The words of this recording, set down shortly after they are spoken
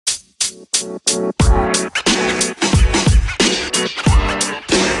Yeah.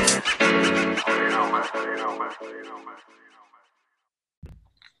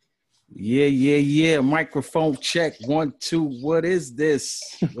 Microphone check. 1, 2. What is this?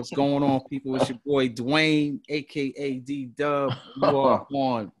 What's going on, people? It's your boy Dwayne, aka D Dub. You are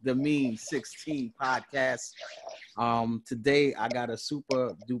on the Mean 16 podcast. Today I got a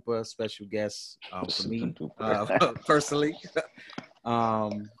super duper special guest for me personally.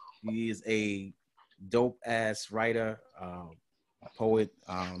 He is a dope ass writer, poet,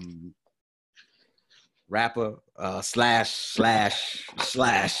 rapper, slash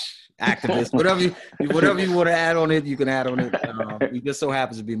activist, whatever you want to add on it, you can add on it. He just so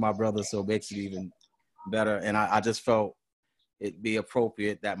happens to be my brother, so it makes it even better. And I just felt it'd be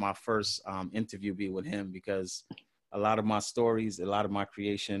appropriate that my first interview be with him, because a lot of my stories, a lot of my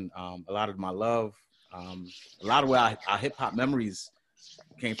creation, a lot of my love, a lot of where our hip hop memories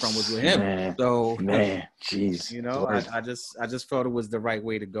came from was with him. Jeez. You know, I just felt it was the right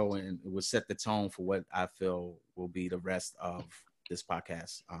way to go, and it would set the tone for what I feel will be the rest of this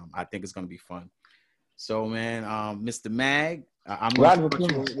podcast. I think it's gonna be fun. So, man, Mr. Mag, I'm gonna start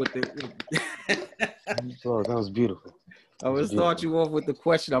you with the. Oh, that was beautiful. I'm gonna start you off with the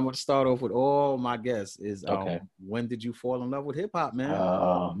question. I'm gonna start off with all my guests. Is okay. When did you fall in love with hip hop, man?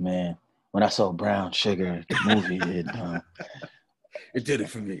 Oh man, when I saw Brown Sugar, the movie, it did it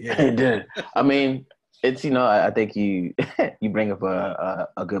for me. Yeah. It did. I mean, it's I think you you bring up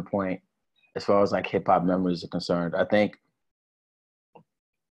a good point as far as like hip hop memories are concerned. I think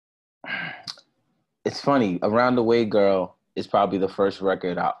it's funny. Around the Way Girl is probably the first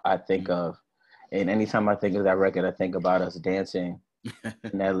record I think of. And anytime I think of that record, I think about us dancing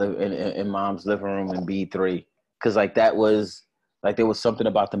in Mom's living room in B3. Because like that was, like there was something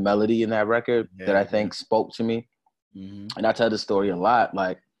about the melody in that record that I think spoke to me. Mm-hmm. And I tell the story a lot.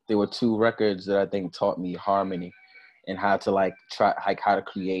 Like there were 2 records that I think taught me harmony and how to how to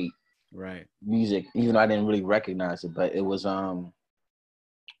create music, even though I didn't really recognize it. But it was Around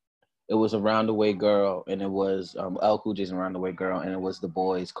the Way Girl, and it was LL Cool J's Around the Way Girl, and it was The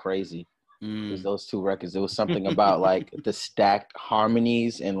Boys Crazy. It was those 2 records. There was something about like the stacked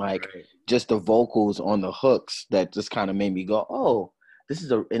harmonies and like just the vocals on the hooks that just kind of made me go, oh, this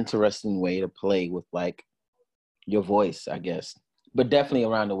is an interesting way to play with like your voice, I guess. But definitely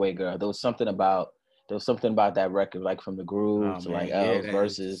Around the Way Girl. There was something about that record, like from the groove to like L's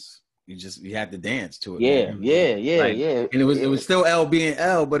verses. You had to dance to it. Yeah. And it was still L being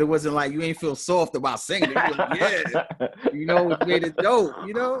L, but it wasn't like you ain't feel soft about singing it. Like, it made it dope.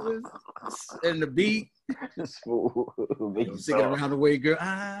 And the beat. Singing Around the Way Girl.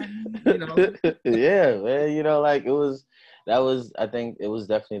 Yeah, man. Like I think it was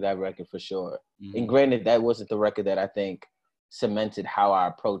definitely that record for sure. Mm-hmm. And granted, that wasn't the record that I think cemented how I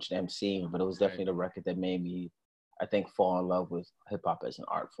approached MCing, but it was definitely the record that made me, I think, fall in love with hip hop as an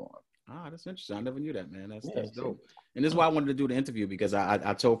art form. Ah, that's interesting. I never knew that, man. That's dope. And this is why I wanted to do the interview, because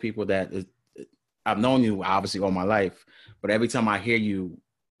I told people that I've known you obviously all my life, but every time I hear you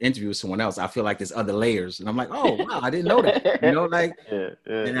interview someone else, I feel like there's other layers, and I'm like, oh wow, I didn't know that.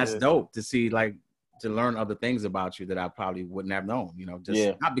 And that's dope to see, like, to learn other things about you that I probably wouldn't have known.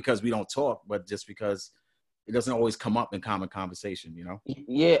 Not because we don't talk, but just because it doesn't always come up in common conversation.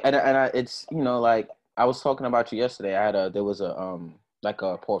 Yeah, and it's like I was talking about you yesterday. There was a like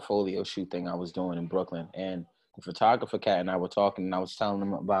a portfolio shoot thing I was doing in Brooklyn, and the photographer cat and I were talking, and I was telling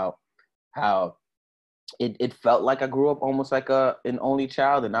him about how it felt like I grew up almost like an only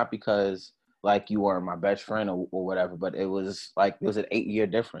child, and not because like you were my best friend or whatever, but it was an 8-year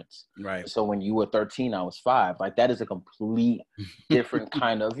difference. Right. So when you were 13, I was 5. Like that is a complete different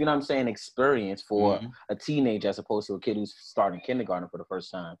kind of, experience for a teenager as opposed to a kid who's starting kindergarten for the first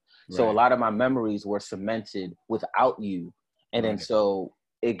time. Right. So a lot of my memories were cemented without you. And then so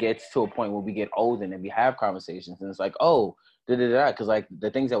it gets to a point where we get older and we have conversations, and it's like, oh, because like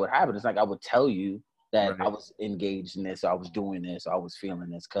the things that would happen, it's like I would tell you that I was engaged in this, or I was doing this, or I was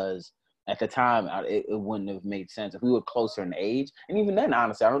feeling this, because at the time it wouldn't have made sense if we were closer in age. And even then,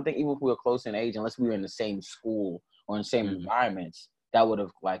 honestly, I don't think even if we were closer in age, unless we were in the same school or in the same environments, that would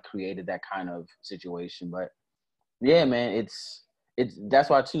have like created that kind of situation. But yeah, man, it's that's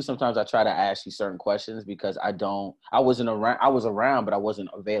why too sometimes I try to ask you certain questions, because I was around, but I wasn't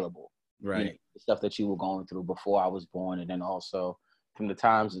available. Right. The stuff that you were going through before I was born, and then also from the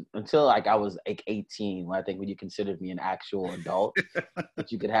times until like I was like 18, when you considered me an actual adult,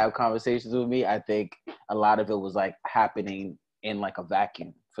 that you could have conversations with me. I think a lot of it was like happening in like a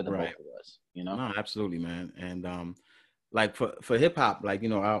vacuum for the both of us, No, absolutely, man. And like for hip hop, like,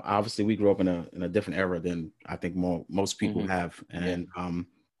 obviously we grew up in a different era than I think most people have. And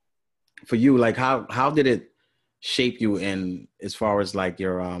for you, like how did it shape you in as far as like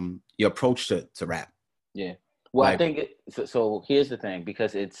your approach to rap? Yeah. Well, I Like, think so. Here's the thing,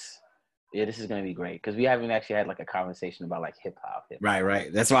 because this is gonna be great because we haven't actually had like a conversation about like hip hop.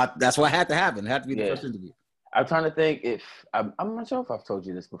 right. That's why it had to happen. It had to be the Yeah. first interview. I'm trying to think if I'm not sure if I've told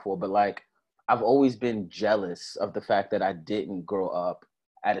you this before, but like I've always been jealous of the fact that I didn't grow up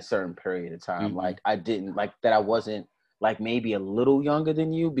at a certain period of time. Mm-hmm. Like I didn't like that I wasn't like maybe a little younger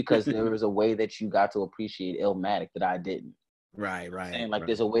than you because there was a way that you got to appreciate Illmatic that I didn't. Right. And like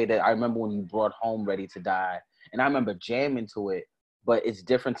there's a way that I remember when you brought home Ready to Die, and I remember jamming to it, but it's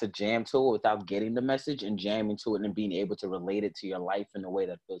different to jam to it without getting the message and jamming to it and being able to relate it to your life in a way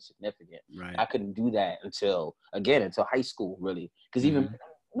that feels significant. Right. I couldn't do that until high school, really, because even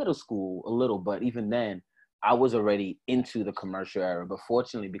middle school a little, but even then I was already into the commercial era. But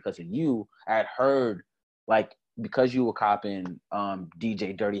fortunately, because of you, I had heard like because you were copping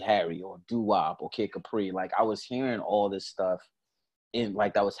DJ Dirty Harry or Doo Wop or Kid Capri, like I was hearing all this stuff in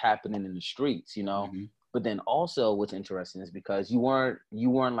like that was happening in the streets, you know. Mm-hmm. But then also what's interesting is because you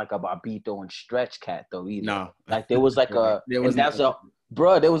weren't like a Bobito and Stretch cat though either. No. Like there was like Right.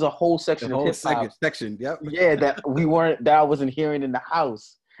 there was a whole section of hip hop section. Yep. yeah, that I wasn't hearing in the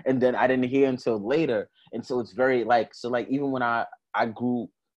house. And then I didn't hear until later. And so it's very like even when I grew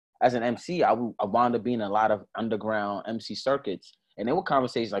as an MC, I wound up being in a lot of underground MC circuits. And there were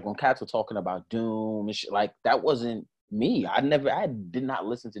conversations like when cats were talking about Doom and shit, like that wasn't me. I did not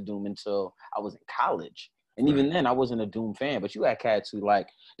listen to Doom until I was in college. And even then I wasn't a Doom fan. But you had cats who like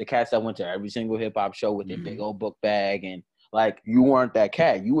the cats that went to every single hip hop show with their big old book bag, and like you weren't that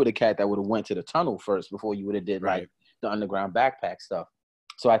cat. You were the cat that would have went to the tunnel first before you would have did like the underground backpack stuff.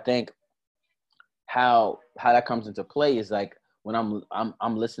 So I think how that comes into play is like when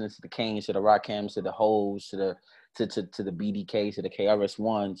I'm listening to the Kanes, to the Rakims, to the Hoes, to the BDKs, to the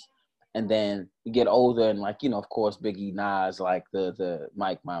KRS-Ones, and then you get older and like, you know, of course Biggie, Nas, like the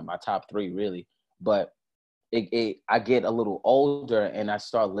my top three really. But I get a little older and I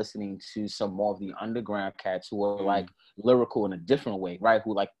start listening to some more of the underground cats who are like lyrical in a different way, right?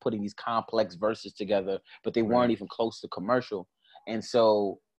 Who like putting these complex verses together, but they weren't even close to commercial. And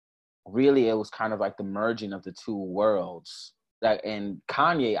so really it was kind of like the merging of the two worlds. And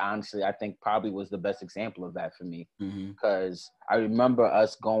Kanye, honestly, I think probably was the best example of that for me, because I remember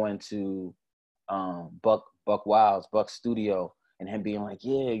us going to Buck Wild's studio, and him being like,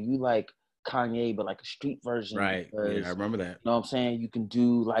 "Yeah, you like Kanye, but like a street version." Right. Because, yeah, I remember that. You know what I'm saying? You can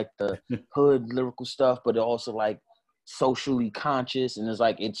do like the hood lyrical stuff, but also like socially conscious. And it's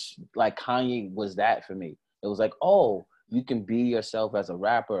like Kanye was that for me. It was like, oh, you can be yourself as a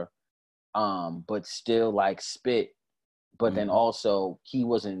rapper, but still like spit. But then also he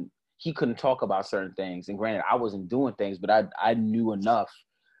couldn't talk about certain things. And granted, I wasn't doing things, but I knew enough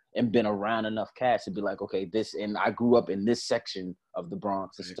and been around enough cats to be like, okay, and I grew up in this section of the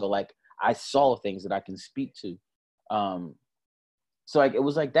Bronx. And still like I saw things that I can speak to. So like it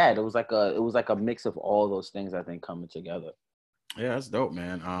was like that. It was like a mix of all those things, I think, coming together. Yeah, that's dope,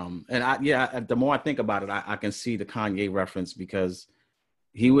 man. And the more I think about it, I can see the Kanye reference, because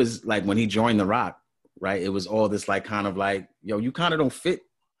he was like, when he joined The Rock, right? It was all this like kind of like, yo, you kind of don't fit.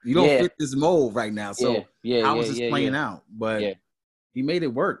 You don't fit this mold right now. So how is this playing out? But he made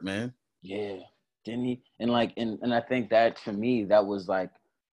it work, man. Yeah. Didn't he? And like, and I think that for me, that was like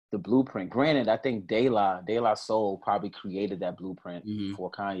the blueprint. Granted, I think De La Soul probably created that blueprint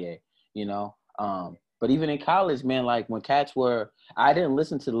for Kanye, you know? But even in college, man, like when I didn't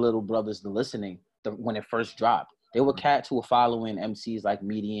listen to the Little Brothers, when it first dropped. There were cats who were following MCs like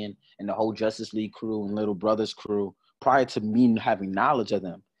Median and the whole Justice League crew and Little Brothers crew prior to me having knowledge of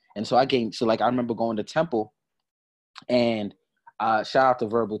them. And so I remember going to Temple, and shout out to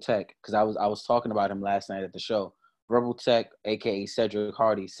Verbal Tech, because I was talking about him last night at the show. Verbal Tech, aka Cedric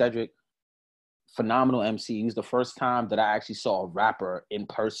Hardy. Cedric, phenomenal MC. He was the first time that I actually saw a rapper in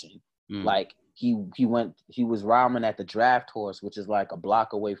person. Like he was rhyming at the Draft Horse, which is like a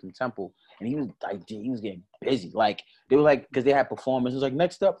block away from Temple, and he was getting busy. Like they were like, because they had performance. It was like,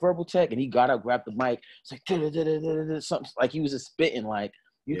 next up, Verbal Tech, and he got up, grabbed the mic. It's like something, like he was just spitting. Like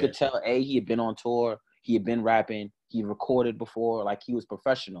you could tell, he had been on tour, he had been rapping, he recorded before, like he was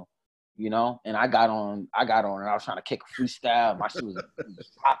professional, you know. And I got on, and I was trying to kick a freestyle. My shit was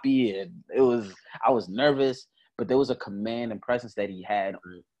poppy, and I was nervous, but there was a command and presence that he had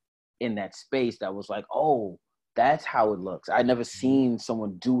in that space that was like, oh, that's how it looks. I'd never seen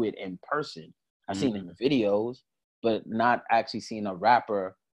someone do it in person. I've seen it in videos, but not actually seen a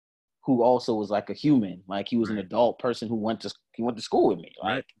rapper who also was like a human. Like he was an adult person who went to school with me.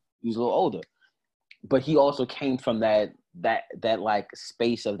 Like he was a little older. but he also came from that like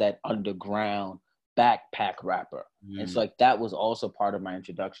space of that underground backpack rapper. And so like that was also part of my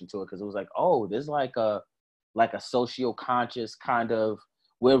introduction to it, because it was like, oh, there's like a socio-conscious kind of,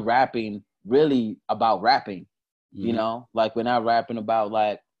 we're rapping really about rapping, you know, like we're not rapping about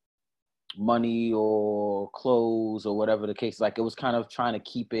like money or clothes or whatever the case. Like it was kind of trying to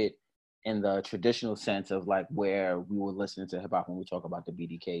keep it in the traditional sense of like where we were listening to hip hop when we talk about the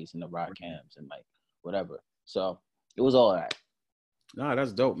BDKs and the Rakims and like whatever. So it was all that. No,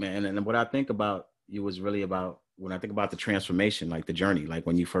 that's dope, man. And what I think about you was really about, when I think about the transformation, like the journey, like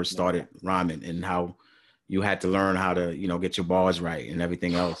when you first started rhyming and how you had to learn how to, you know, get your bars right and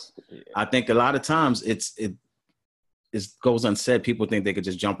everything else. I think a lot of times it goes unsaid. People think they could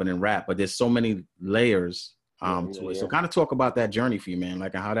just jump in and rap, but there's so many layers to it. So kind of talk about that journey for you, man,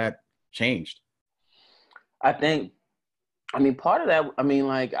 like how that changed. I think, I mean, part of that, I mean,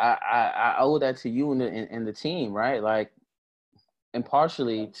 like I owe that to you and the team, right? Like, and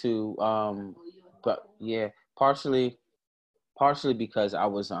partially to, but yeah, partially because I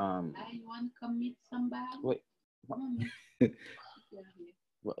was, I want to come meet somebody. Wait.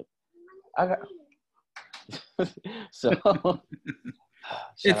 What? I got. So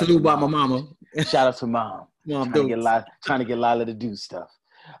It's Lou by my mama. Shout out to mom. Trying to get Lila to do stuff.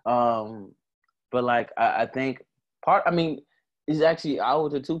 But like I think I mean, it's actually, I owe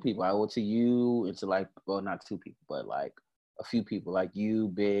it to two people. I owe it to you and to like, well, not two people, but like a few people, like you,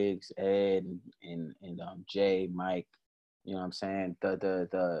 Biggs, Ed, and Jay, Mike. You know what I'm saying?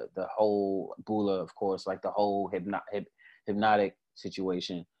 The whole Bula, of course, like the whole hypnotic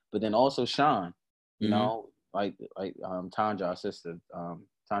situation. But then also Sean, you know, like Tanja, our sister,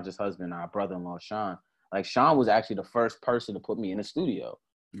 Tanja's husband, our brother-in-law, Sean. Like Sean was actually the first person to put me in the studio,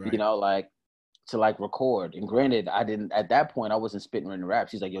 you know, like to like record. And granted, at that point, I wasn't spitting in the rap.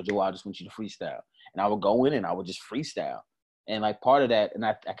 She's like, yo, Joe, I just want you to freestyle. And I would go in and I would just freestyle. And like part of that, and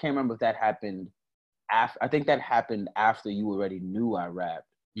I can't remember if that happened after, I think that happened after you already knew I rapped.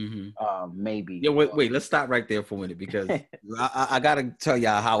 Maybe. Yeah, wait, let's stop right there for a minute, because I gotta tell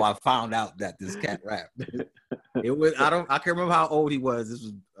y'all how I found out that this cat rapped. It was, I can't remember how old he was. This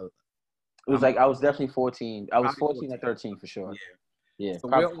was it was like, I was definitely 14. I was 14 or 13 for sure. Yeah. So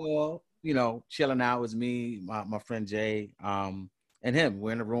we're all, you know, chilling out. It was me, my friend Jay, and him.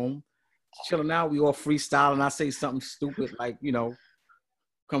 We're in the room chilling out. We all freestyling. I say something stupid like, you know,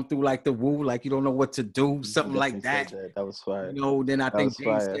 come through like the woo, like you don't know what to do, something like that. That was fire. You know, then I think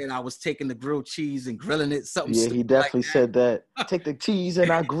James said I was taking the grilled cheese and grilling it. Something. Yeah, he definitely said that. Take the cheese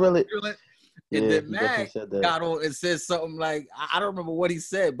and I grill it. And then Mac got on and said something like, I don't remember what he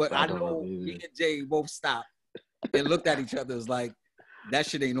said, but I know me and Jay both stopped and looked at each other. It's like, that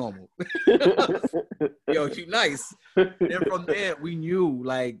shit ain't normal. Yo, you nice. And from there, we knew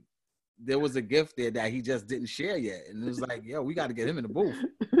like there was a gift there that he just didn't share yet. And it was like, yo, we got to get him in the booth.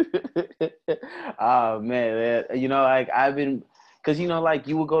 Oh, man. You know, like I've been, because, you know, like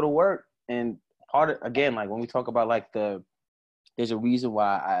you would go to work and again, like when we talk about like there's a reason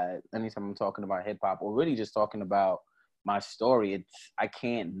why anytime I'm talking about hip hop or really just talking about my story, I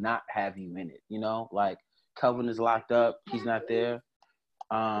can't not have you in it, you know? Like Kelvin is locked up. He's not there.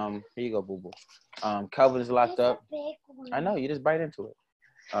 Here you go, boo boo. Kelvin is locked up. I know, you just bite into it.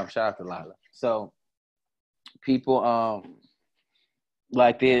 Shout out to Lila. So people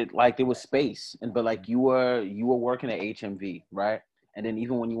like there was space, but like you were working at HMV, right? And then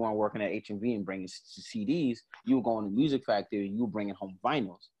even when you weren't working at HMV and bringing CDs, you were going to Music Factory, you were bringing home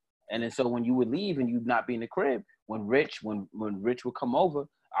vinyls. And then so when you would leave and you'd not be in the crib, when Rich would come over,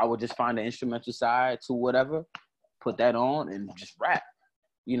 I would just find the instrumental side to whatever, put that on and just rap.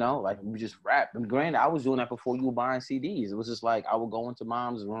 You know, like we just rap. And granted, I was doing that before you were buying CDs. It was just like I would go into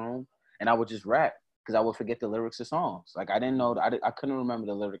mom's room and I would just rap because I would forget the lyrics of songs. Like I didn't know, I couldn't remember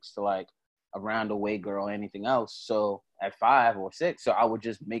the lyrics to like Around the Way Girl or anything else. So at 5 or 6, so I would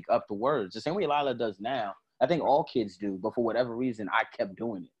just make up the words. The same way Lila does now. I think all kids do, but for whatever reason, I kept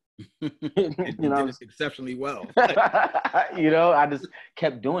doing it. You know, did it exceptionally well. You know, I just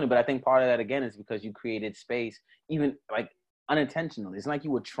kept doing it. But I think part of that again is because you created space, even like unintentionally. It's like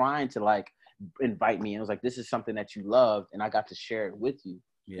you were trying to like invite me, and it was like, this is something that you loved, and I got to share it with you.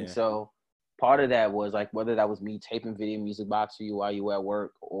 Yeah. And so part of that was like whether that was me taping Video Music Box for you while you were at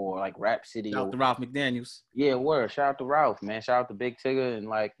work, or like Rap City. Shout out to Ralph McDaniels. Yeah, word. Shout out to Ralph, man. Shout out to Big Tigger and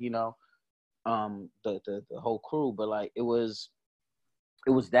like, you know, the whole crew. But like it was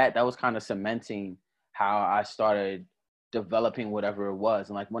that was kind of cementing how I started developing whatever it was.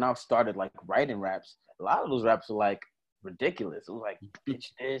 And like when I started like writing raps, a lot of those raps were like ridiculous. It was like, bitch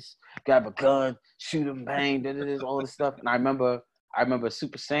this, grab a gun, shoot him, bang, this, all this stuff. And I remember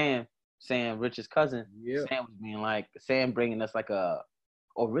Super Saiyan, Sam, Rich's cousin, Yeah. Sam was being like, Sam bringing us like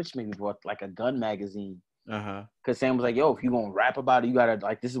or Rich maybe brought like a gun magazine. Cause Sam was like, yo, if you gonna rap about it, you gotta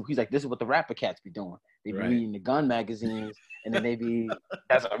like this is. He's like, this is what the rapper cats be doing. They be reading the gun magazines, and then they be.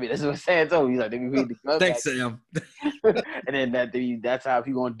 That's what I mean. This is what Sam told me. He's like, they be reading the gun. Thanks, magazines. Sam. And then that's how if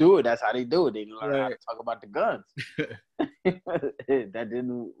you gonna do it, that's how they do it. They learn how to talk about the guns. That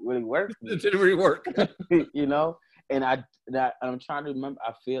didn't really work. It didn't really work. You know, and I'm trying to remember.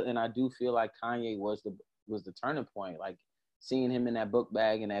 I do feel like Kanye was the turning point. Like seeing him in that book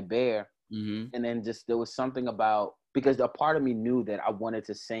bag and that bear. And then just there was something about, because a part of me knew that I wanted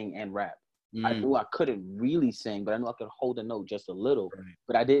to sing and rap. I knew I couldn't really sing, but I knew I could hold a note just a little.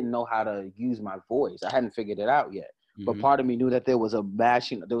 But I didn't know how to use my voice. I hadn't figured it out yet. But part of me knew that there was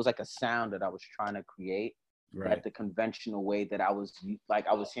like a sound that I was trying to create that the conventional way that I was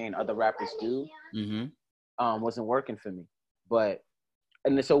hearing other rappers do wasn't working for me.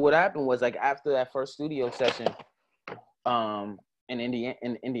 And so what happened was, like, after that first studio session, in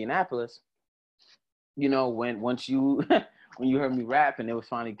Indianapolis, you know, when you heard me rap, and there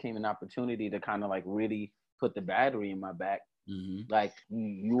finally came an opportunity to kind of like really put the battery in my back, like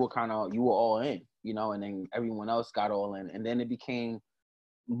you were all in, you know, and then everyone else got all in, and then it became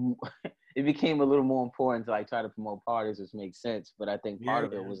a little more important to like try to promote parties, which makes sense. But I think part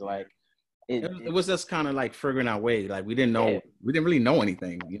of it was like it was just kind of like figuring our way. Like we didn't really know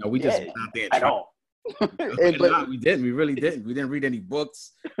anything, you know. We just went out there at all. We didn't. We really didn't. We didn't read any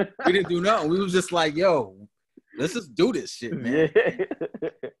books. We didn't do nothing. We was just like, yo, let's just do this shit, man.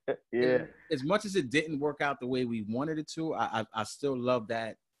 Yeah. As much as it didn't work out the way we wanted it to, I still love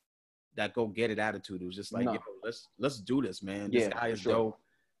that go get it attitude. It was just like, yo, let's do this, man. This guy is dope.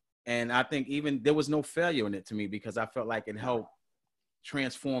 And I think even there was no failure in it to me, because I felt like it helped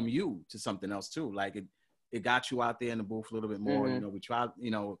transform you to something else too. Like it got you out there in the booth a little bit more. You know, we tried, you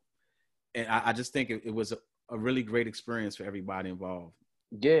know. And I just think it was a really great experience for everybody involved.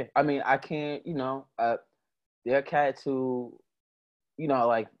 Yeah, I mean, I can't, you know, there are cats who, you know,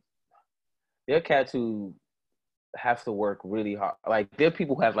 like, there are cats who have to work really hard. Like, there are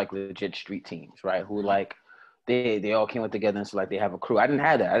people who have, like, legit street teams, right? Who, like, they all came up together and so, like, they have a crew. I didn't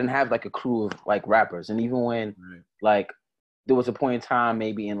have that. I didn't have, like, a crew of, like, rappers. And even when, like, there was a point in time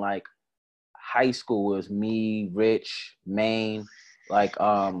maybe in, like, high school, it was me, Rich, Maine, like,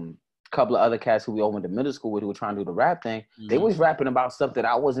 couple of other cats who we all went to middle school with who were trying to do the rap thing. They was rapping about stuff that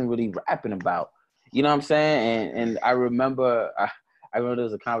I wasn't really rapping about. You know what I'm saying? And I remember there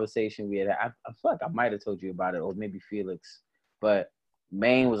was a conversation we had. I feel like I might have told you about it, or maybe Felix. But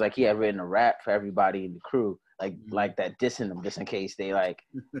Maine was like, he had written a rap for everybody in the crew, like that dissing them just in case they like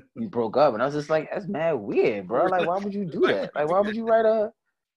we broke up. And I was just like, that's mad weird, bro. Like, why would you do that? Like, why would you write a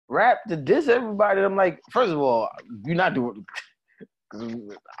rap to diss everybody? And I'm like, first of all, you're not doing.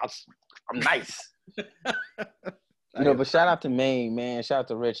 I'm nice. You know, but shout out to Maine, man. Shout out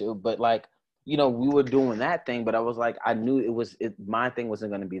to Rich. But like, you know, we were doing that thing, but I was like, I knew my thing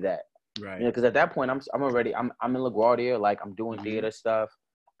wasn't going to be that. Right. You know, because at that point, I'm in LaGuardia. Like, I'm doing theater stuff.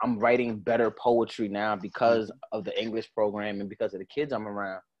 I'm writing better poetry now because of the English program and because of the kids I'm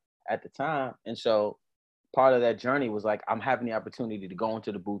around at the time. And so part of that journey was like, I'm having the opportunity to go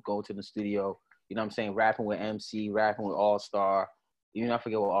into the booth, go to the studio, you know what I'm saying, rapping with MC, rapping with All Star. You know, I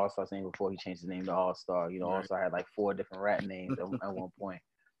forget what All Star's name before he changed his name to All Star. You know, All Star had like 4 different rap names at one point.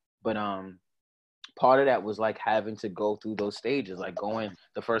 But part of that was like having to go through those stages. Like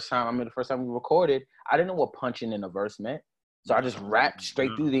the first time we recorded, I didn't know what punching in a verse meant. So I just rapped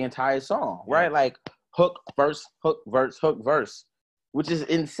straight through the entire song, right? Like hook, verse, hook, verse, hook, verse, which is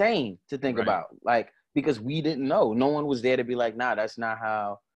insane to think about. Like, because we didn't know. No one was there to be like, nah, that's not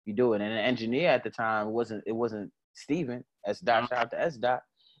how you do it. And an engineer at the time it wasn't Steven, shout out to S. Dot.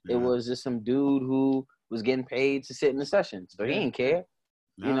 It was just some dude who was getting paid to sit in the sessions. So he didn't care,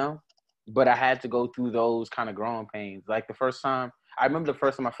 you know? But I had to go through those kind of growing pains. Like I remember the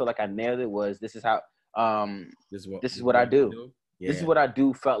first time I felt like I nailed it was, this is what I do. Yeah. This is what I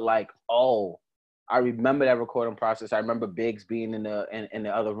do felt like, oh, I remember that recording process. I remember Biggs being in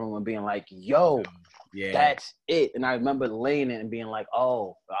the other room and being like, yo, that's it. And I remember laying it and being like,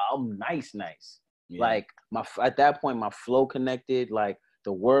 oh, I'm nice. Yeah. Like at that point, my flow connected. Like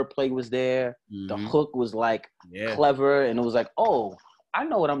the wordplay was there. The hook was like clever, and it was like, oh, I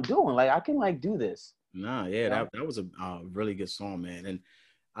know what I'm doing. Like I can like do this. That was a really good song, man. And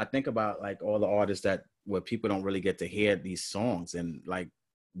I think about like all the artists where people don't really get to hear these songs, and like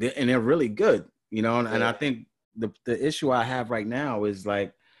they're really good, you know. And I think the issue I have right now is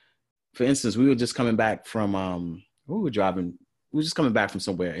like, for instance, we were just coming back from we were just coming back from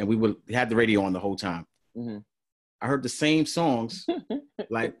somewhere, and we had the radio on the whole time. I heard the same songs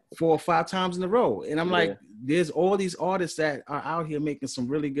like 4 or 5 times in a row. And I'm like, there's all these artists that are out here making some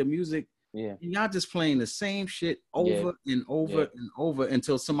really good music. Yeah. And y'all just playing the same shit over and over and over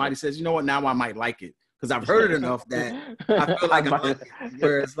until somebody says, you know what, now I might like it. Because I've heard it enough that I feel like I like it.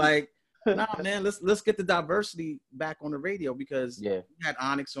 Where it's like, nah, man, let's get the diversity back on the radio, because you had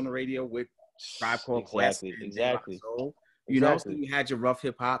Onyx on the radio with Tribe Called Quest. Exactly. You know, so you had your rough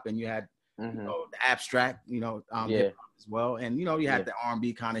hip hop, and you had you know, the abstract, you know, hip hop as well, and you know, you had the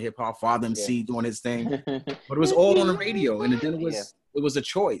R&B kind of hip hop, Father MC doing his thing, but it was all on the radio, and then it was a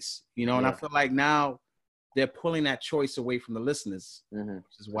choice, you know, and I feel like now they're pulling that choice away from the listeners, which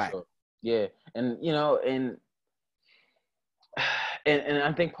is whack. Sure. Yeah, and you know, and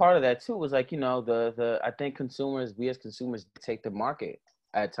I think part of that too was like, you know, the I think we as consumers take the market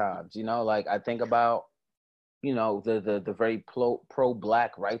at times, you know, like I think about, you know, the very pro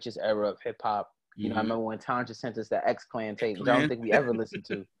black righteous era of hip hop. You know, I remember when Tanja sent us that X-Clan tape, which I don't think we ever listened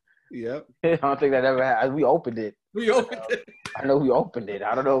to. Yep. I don't think that ever happened. We opened it. I know we opened it.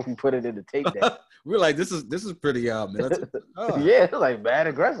 I don't know if we put it in the tape deck. We're like, this is pretty militant. Yeah, it's like bad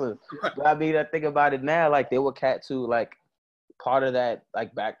aggressive. Right. But I mean, I think about it now, like there were cats who like part of that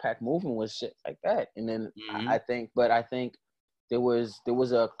like backpack movement was shit like that. And then I think there was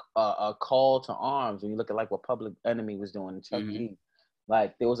a call to arms when you look at like what Public Enemy was doing in Chuck D.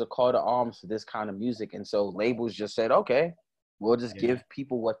 Like there was a call to arms for this kind of music, and so labels just said, okay, we'll just give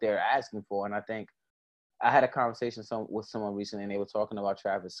people what they're asking for. And I think I had a conversation with someone recently, and they were talking about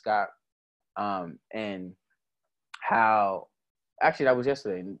Travis Scott, and how actually that was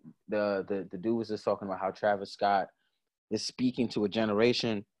yesterday. The dude was just talking about how Travis Scott is speaking to a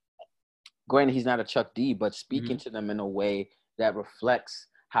generation. Granted, he's not a Chuck D, but speaking to them in a way that reflects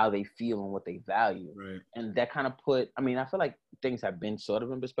how they feel and what they value. Right. And that kind of I feel like things have been sort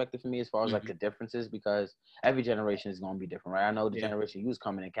of in perspective for me as far as like the differences, because every generation is going to be different, right? I know the generation you was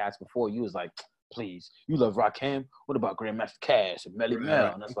coming in, cats before you was like, please, you love Rakim? What about Grandmaster Cash and Melly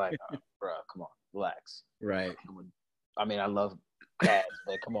Mel? And it's like, bro, come on, relax. Right. I mean, I love Cash,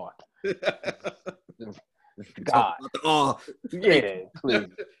 but come on. God. Yeah, please.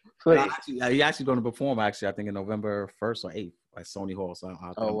 He actually going to perform, I think in November 1st or 8th at Sony Hall. So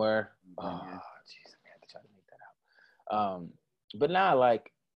where? Oh, jeez, I have to try to make that out. But now,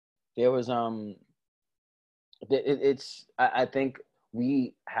 like, there was I think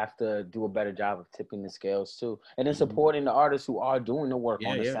we have to do a better job of tipping the scales too, and then supporting the artists who are doing the work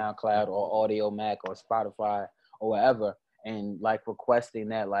on the SoundCloud or Audio Mac or Spotify or whatever, and like requesting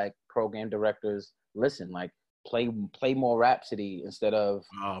that like program directors listen, like play more Rhapsody instead of.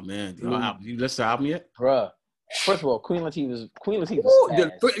 Oh man, you listened to the album yet, bruh? First of all, Queen Latifah's Queen Queen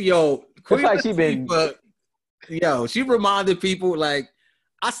like Latifah, she reminded people like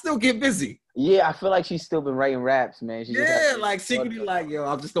I still get busy. Yeah, I feel like she's still been writing raps, man. She like secretly, like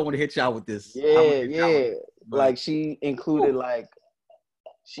I just don't want to hit y'all with this. Yeah. Like she included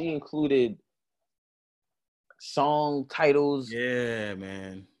song titles. Yeah,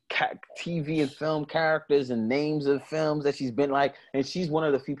 man. TV and film characters and names of films that she's been like, and she's one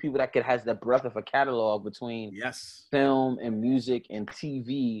of the few people that has the breadth of a catalog between film and music and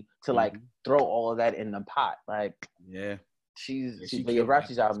TV to like throw all of that in the pot. Like,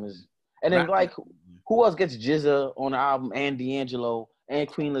 Rhapsody's album is, and then like, who else gets Jizza on the album and D'Angelo and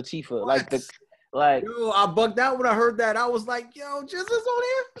Queen Latifah? Yo, I bugged out when I heard that. I was like, yo, Jizza's on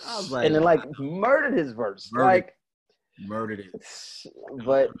here. I was like, and then like murdered his verse, murdered it.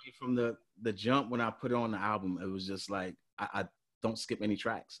 But from the jump when I put it on the album, it was just like I don't skip any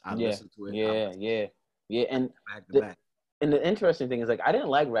tracks. I listen to it. Yeah. And back to back. And the interesting thing is like I didn't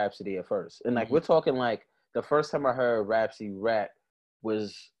like Rhapsody at first, and like we're talking like the first time I heard Rhapsody rap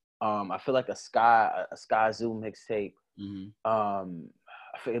was I feel like a Sky Zoo mixtape.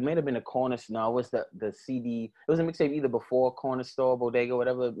 It may have been a Corner. No, it was the CD. It was a mixtape either before Corner Store, Bodega,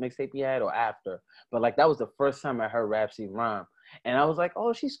 whatever mixtape he had, or after. But like that was the first time I heard Rhapsody rhyme, and I was like,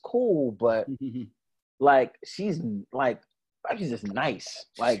 oh, she's cool, but like she's just nice.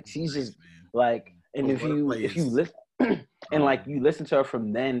 Like she's just like, and if you listen and like you listen to her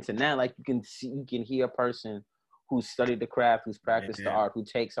from then to now, like you can hear a person who studied the craft, who's practiced the art, who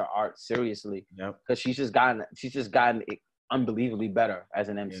takes her art seriously. Because she's just gotten it unbelievably better as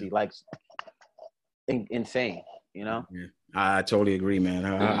an MC, like insane, you know. I totally agree, man.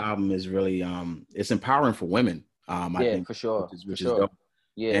 Her album is really it's empowering for women. I think for sure, which is dope.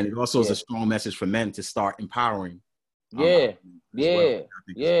 Yeah, and it also is a strong message for men to start empowering. Because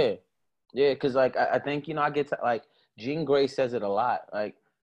like I think I get to like Jean Grey says it a lot. Like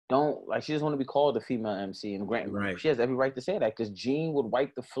she doesn't want to be called a female MC, and she has every right to say that because Jean would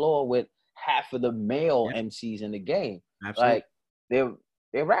wipe the floor with half of the male Yeah. MCs in the game. Absolutely. Like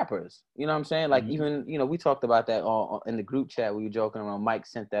they're rappers. You know what I'm saying? Like Mhm. even, you know, we talked about that in the group chat. We were joking around. Mike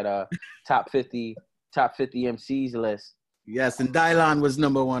sent that top 50 MCs list. Yes, and Dylan was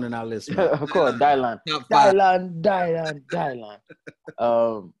number one in our list, man. Of course, Dylan. Top five.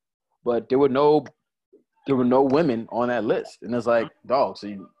 But there were no women on that list. And it's like, dog, so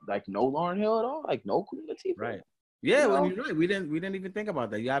you like no Lauryn Hill at all? Like no Queen Latifah? Right. Yeah, You know? well, you're right. We didn't even think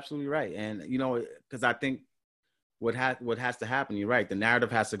about that. You're absolutely right. And you know, because I think what has to happen, you're right. The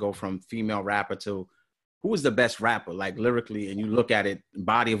narrative has to go from female rapper to who is the best rapper, like lyrically, and you look at it,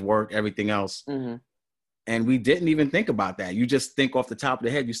 body of work, everything else. Mm-hmm. And we didn't even think about that. You just think off the top of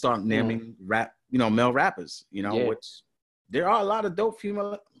the head, you start naming male rappers, which there are a lot of dope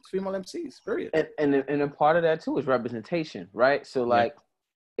female MCs, period. And a part of that too is representation, right? So like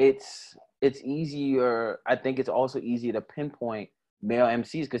it's easier. I think it's also easier to pinpoint male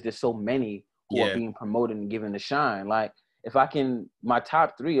MCs because there's so many who are being promoted and given the shine. Like if I can, my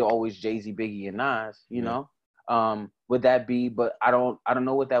top 3 are always Jay-Z, Biggie, and Nas, you know? Would that be, but I don't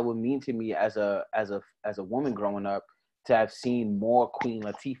know what that would mean to me as a woman growing up to have seen more Queen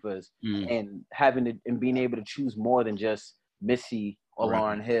Latifahs and and being able to choose more than just Missy or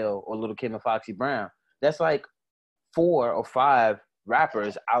Lauryn Hill or Little Kim and Foxy Brown. That's like 4 or 5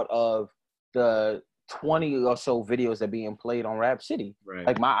 rappers out of the 20 or so videos that are being played on Rap City. Right.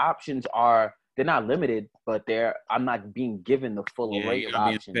 Like my options they're not limited, but I'm not being given the full array of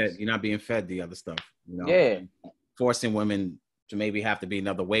options. You're not being fed the other stuff. Yeah. Forcing women to maybe have to be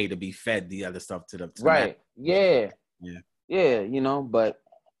another way to be fed the other stuff to right. Yeah. Yeah. Yeah, but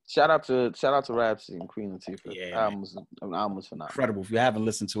shout out to Rhapsody and Queen Latifah. Yeah. Album was phenomenal. Incredible. If you haven't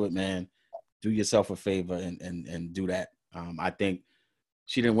listened to it, man, do yourself a favor and do that. I think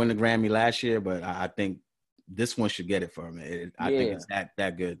she didn't win the Grammy last year, but I think this one should get it for her, man. I think it's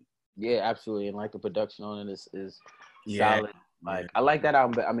that good. Yeah, absolutely. And like the production on it is solid. Like I like that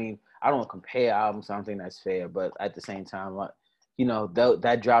album, but I mean, I don't compare albums, so I don't think that's fair. But at the same time, like,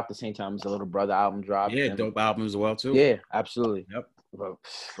 that dropped the same time as the Little Brother album dropped. Yeah, dope album as well too. Yeah, absolutely. Yep. But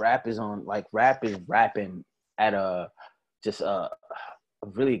rap is rapping at a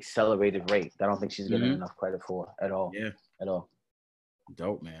really accelerated rate that I don't think she's getting enough credit for at all. Yeah. At all.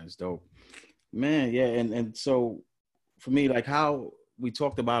 Dope, man. It's dope. Man, yeah, and so for me, like how we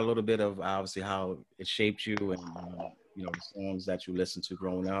talked about a little bit of obviously how it shaped you and the songs that you listened to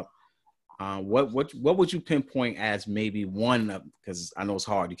growing up. What would you pinpoint as maybe one of, because I know it's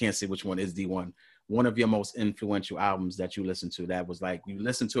hard, you can't say which one is the one of your most influential albums that you listened to that was like you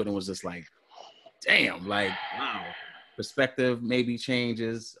listened to it and was just like, damn, like wow, perspective maybe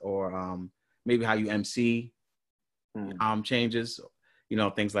changes or maybe how you MC changes,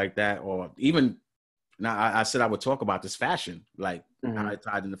 things like that, or even now I said I would talk about this fashion, like how it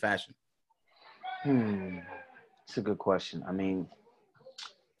tied into fashion. It's a good question. I mean,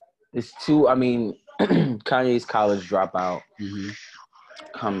 Kanye's College Dropout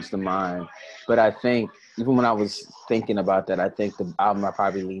comes to mind. But I think, even when I was thinking about that, I think the album I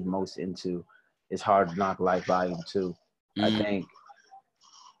probably lean most into is Hard Knock Life Volume 2. I think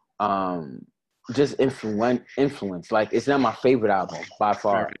just influence. Like, it's not my favorite album by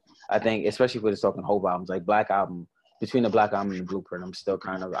far. Right. I think, especially for the talking Hope albums, like Black Album, between the Black Album and the Blueprint, I'm still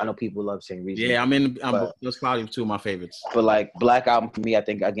kind of, I know people love saying Reasonable. Yeah, that's probably 2 of my favorites. But like Black Album for me, I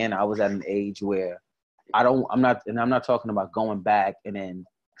think again, I was at an age where I'm not talking about going back and then,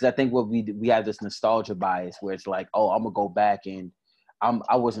 because I think what we have this nostalgia bias where it's like, oh, I'm gonna go back and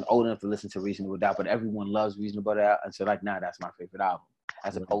I wasn't old enough to listen to Reasonable Doubt, but everyone loves Reasonable Doubt, and so like, nah, that's my favorite album,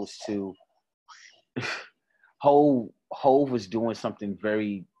 as opposed to Hove was doing something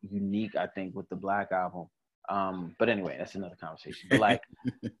very unique, I think, with the Black Album. But anyway, that's another conversation. But like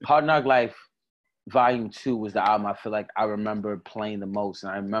Hard Knock Life Volume 2 was the album I feel like I remember playing the most.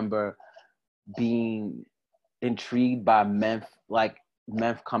 And I remember being intrigued by Memph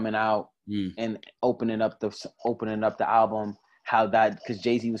coming out and opening up the album. How that, because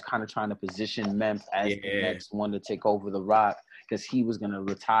Jay-Z was kind of trying to position Memph as the next one to take over the rock, because he was gonna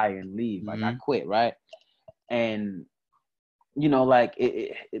retire and leave. Like, I quit, right? And like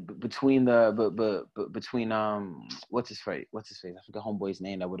between what's his face? I forgot homeboy's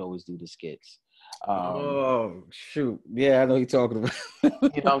name that would always do the skits. Oh shoot, yeah, I know you're talking about. You know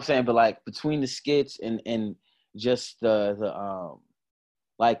what I'm saying? But like between the skits and just the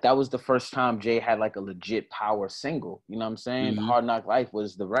like, that was the first time Jay had like a legit power single. You know what I'm saying? Hard Knock Life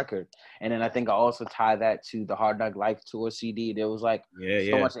was the record, and then I think I also tie that to the Hard Knock Life tour CD. There was like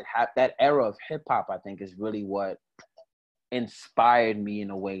so much that era of hip hop. I think is really what inspired me in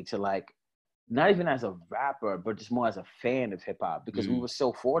a way to like not even as a rapper, but just more as a fan of hip hop, because we were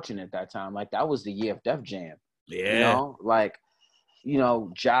so fortunate at that time. Like that was the year of Def Jam. Yeah. You know, like, you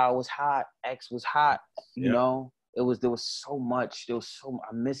know, Ja was hot, X was hot, you know. There was so much.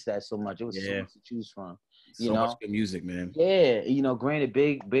 I miss that so much. It was so much to choose from. You know? Much good music, man. Yeah, you know, granted,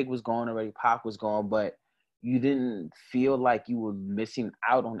 Big was gone already, Pac was gone, but you didn't feel like you were missing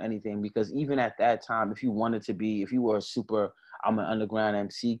out on anything, because even at that time, if you were a super, I'm an underground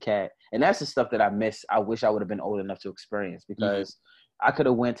MC cat, and that's the stuff that I miss. I wish I would have been old enough to experience, because I could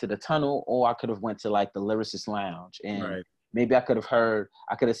have went to the Tunnel, or I could have went to like the Lyricist Lounge, and maybe I could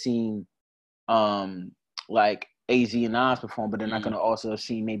have seen like AZ and Nas perform, but then I could have also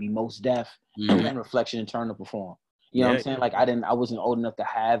seen maybe Mos Def and Reflection and Turner perform. You know what I'm saying? Like I wasn't old enough to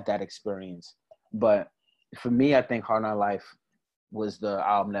have that experience. But for me, I think Hard Knock Life was the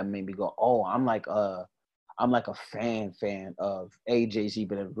album that made me go, oh, I'm like a fan of Jay-Z,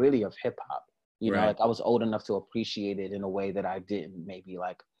 but really of hip hop. You know, like I was old enough to appreciate it in a way that I didn't maybe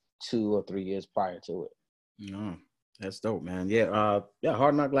like 2 or 3 years prior to it. Yeah, that's dope, man. Yeah,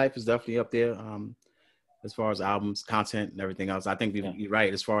 Hard Knock Life is definitely up there. As far as albums, content, and everything else, I think you're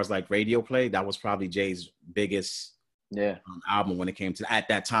right. As far as like radio play, that was probably Jay's biggest album when it came to at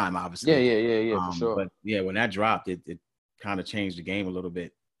that time, obviously. Yeah, for sure. But yeah, when that dropped, it kind of changed the game a little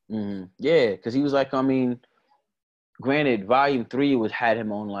bit. Yeah, because he was like, I mean, granted, Volume 3 had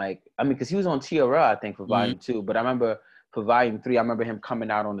him on like, I mean, because he was on TRL, I think, for Volume 2. But I remember for Volume 3, I remember him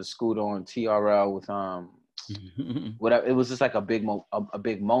coming out on the scooter on TRL with whatever. It was just like a big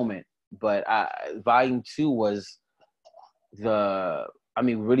moment. But Volume 2 was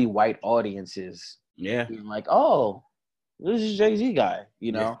really white audiences. Yeah. Being like, oh, this is Jay-Z guy,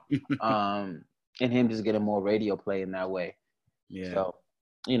 you know? And him just getting more radio play in that way. Yeah. So,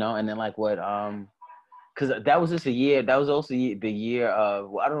 you know, and then like what, because that was just a year, that was also the year of,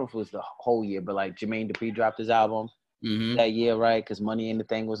 well, I don't know if it was the whole year, but like Jermaine Dupri dropped his album that year, right? Because Money Ain't the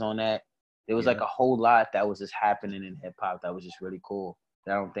Thing was on that. There was like a whole lot that was just happening in hip hop that was just really cool.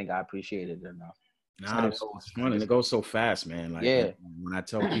 I don't think I appreciated it enough. Nah, it's fun, and it goes so fast, man. Like, when I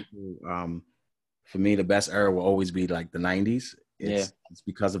tell people, for me, the best era will always be like the 90s. It's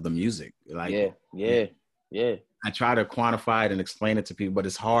because of the music. Like, I try to quantify it and explain it to people, but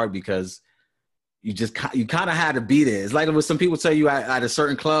it's hard because you kind of had to be there. It's like when some people tell you at a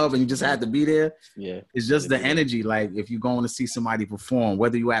certain club and you just had to be there. Yeah, it's just the energy. Like if you're going to see somebody perform,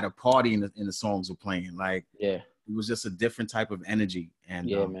 whether you at a party and the songs were playing, like it was just a different type of energy. And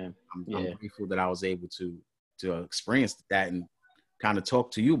man, I'm grateful that I was able to experience that and kind of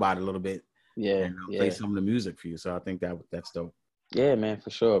talk to you about it a little bit. And play some of the music for you. So I think that's dope. Yeah, man, for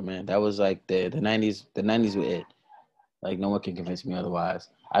sure, man. That was like the 90s. The 90s were it. Like no one can convince me otherwise.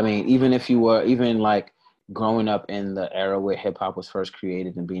 I mean, even if you were like growing up in the era where hip hop was first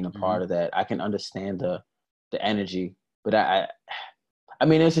created and being a part of that, I can understand the energy. But I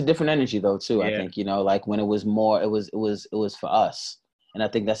mean, it's a different energy though too. I think, you know, like when it was more, it was for us, and I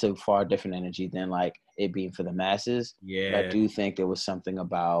think that's a far different energy than like it being for the masses. Yeah, but I do think there was something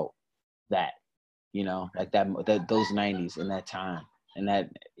about that, you know, like that those 90s and that time. And that,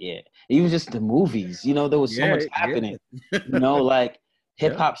 even just the movies, you know, there was so much happening, you know, like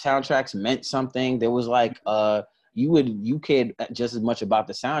hip hop soundtracks meant something. There was like, you cared just as much about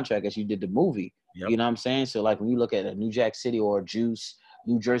the soundtrack as you did the movie. You know what I'm saying? So like when you look at a New Jack City or Juice,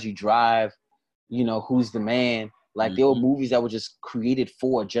 New Jersey Drive, you know, Who's the Man? Like there were movies that were just created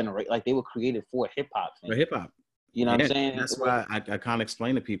for like they were created for hip hop. For hip hop. You know what I'm saying? That's why I can't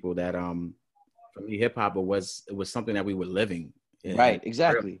explain to people that for me, hip hop it was something that we were living. Right,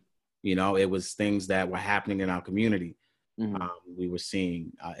 exactly. You know, it was things that were happening in our community. We were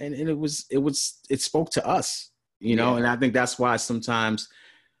seeing, and it spoke to us, you know, and I think that's why sometimes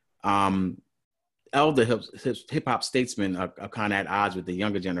elder hip hop statesmen are kind of at odds with the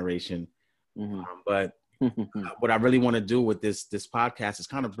younger generation. But what I really want to do with this podcast is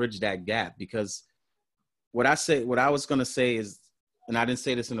kind of bridge that gap, because what I was going to say is, and I didn't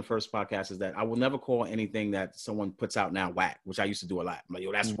say this in the first podcast, is that I will never call anything that someone puts out now whack, which I used to do a lot. I'm like,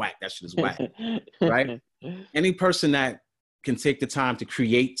 yo, that's whack. That shit is whack. Right? Any person that can take the time to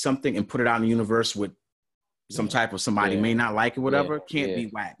create something and put it out in the universe with some type of somebody may not like it, whatever, can't be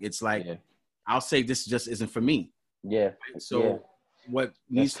whack. It's like, I'll say this just isn't for me. Right? So what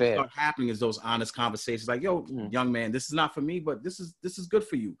needs to start happening is those honest conversations like, yo, young man, this is not for me, but this is good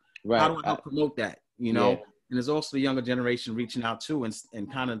for you. Right. How do I help promote that? You know? And there's also the younger generation reaching out too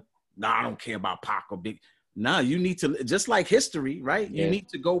and kind of, I don't care about Pac or Big. You need to, just like history, right? You need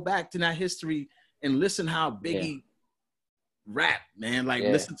to go back to that history and listen how Biggie rap, man. Like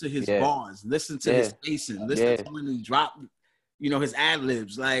listen to his bars, listen to his spacing, listen to when he dropped, you know, his ad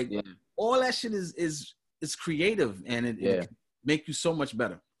libs, like all that shit is creative, and it can make you so much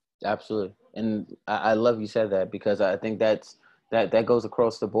better. Absolutely. And I love you said that, because I think that goes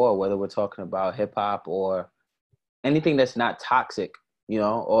across the board, whether we're talking about hip hop or anything that's not toxic, you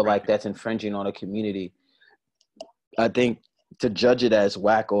know, or like that's infringing on a community. I think to judge it as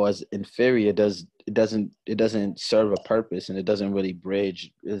whack or as inferior it doesn't serve a purpose, and it doesn't really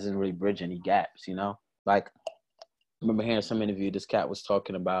bridge any gaps, you know? Like, I remember hearing some interview, this cat was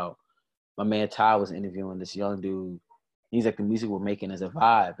talking about, my man Ty was interviewing this young dude. He's like, the music we're making is a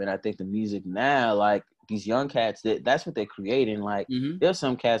vibe. And I think the music now, like these young cats, that's what they're creating. Like there's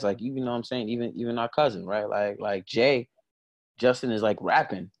some cats, like, even know what I'm saying, even our cousin, right? Like Jay, Justin is like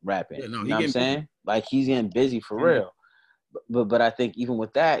rapping. Yeah, you know what I'm saying? Busy. Like he's getting busy for real. But I think even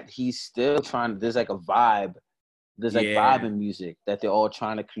with that, he's still trying, there's like a vibe. There's like vibe in music that they're all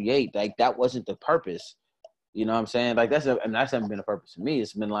trying to create. Like that wasn't the purpose. You know what I'm saying? Like that's hasn't been a purpose for me.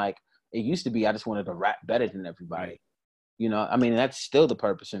 It's been like, it used to be, I just wanted to rap better than everybody. Right. You know, I mean, that's still the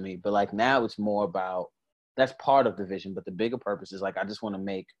purpose for me. But like now it's more about, that's part of the vision. But the bigger purpose is like, I want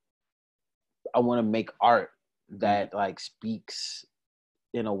to make art that like speaks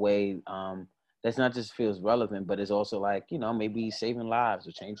in a way that's not just feels relevant, but it's also like, you know, maybe saving lives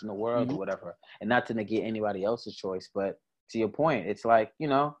or changing the world or whatever. And not to negate anybody else's choice, but to your point, it's like, you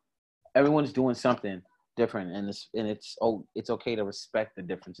know, everyone's doing something different, and it's okay to respect the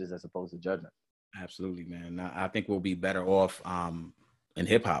differences as opposed to judgment. Absolutely, man. I think we'll be better off in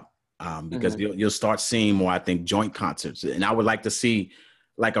hip hop because you'll start seeing more, I think, joint concerts. And I would like to see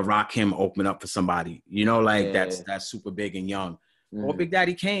like a Rakim open up for somebody, you know, like that's super big and young. Or Big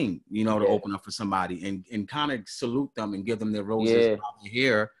Daddy Kane, you know, to open up for somebody and kind of salute them and give them their roses while they're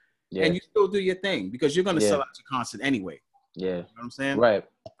here. And you still do your thing because you're going to sell out your concert anyway. Yeah. You know what I'm saying? Right.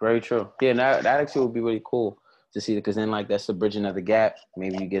 Very true. Yeah, that actually would be really cool to see, because then like that's the bridging of the gap.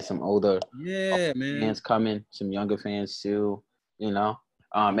 Maybe you get some older fans coming, some younger fans too, you know,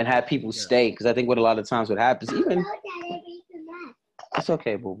 and have people stay. Because I think what a lot of times what happens, even it's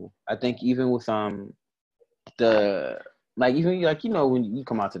okay, boo boo. I think even with even like, you know, when you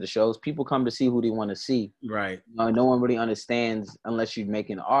come out to the shows, people come to see who they want to see. Right. No one really understands, unless you're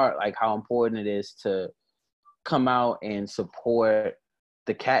making art, like how important it is to come out and support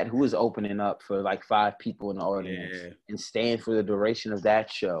the cat who is opening up for like 5 people in the audience and stand for the duration of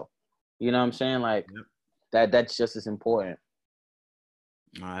that show. You know what I'm saying? Like that's just as important.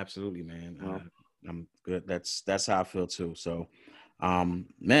 No, absolutely, man. I'm good. That's how I feel too. So, man,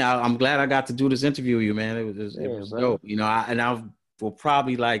 I'm glad I got to do this interview with you, man. It was dope. You know, I will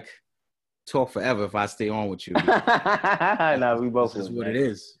probably like talk forever if I stay on with you. No, we both. This is what it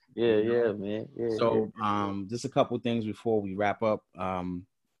is. Yeah, man. Yeah, so, just a couple of things before we wrap up.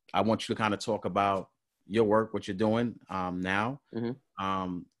 I want you to kind of talk about your work, what you're doing now.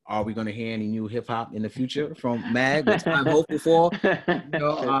 Are we going to hear any new hip hop in the future from Mag, which I'm hopeful for? You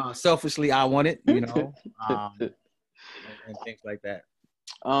know, selfishly, I want it. You know, and things like that.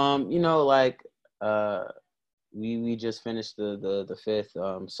 You know, like we just finished the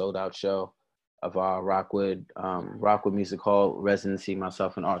 5th sold out show of our Rockwood Music Hall residency,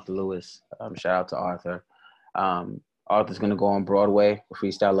 myself and Arthur Lewis. Shout out to Arthur. Arthur's gonna go on Broadway with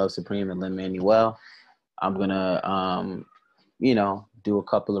Freestyle Love Supreme and Lin-Manuel. I'm gonna you know, do a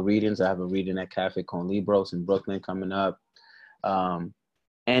couple of readings. I have a reading at Cafe Con Libros in Brooklyn coming up. You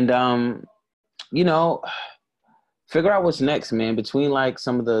know, figure out what's next, man. Between like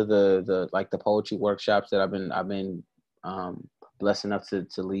some of the like the poetry workshops that I've been blessed enough to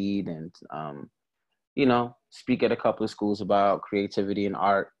lead and you know, speak at a couple of schools about creativity and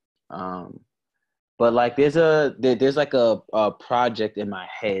art. But like there's like a project in my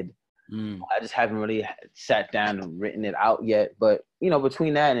head. I just haven't really sat down and written it out yet. But you know,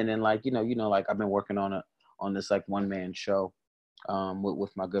 between that and then like you know like I've been working on this like one-man show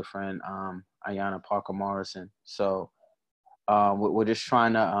with my good friend Ayanna Parker Morrison. So we're just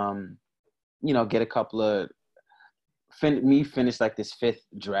trying to you know, get a couple of finish like this 5th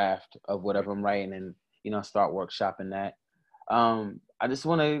draft of whatever I'm writing and, you know, start workshopping that. I just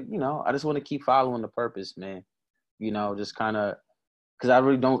want to keep following the purpose, man. You know, just kind of, because I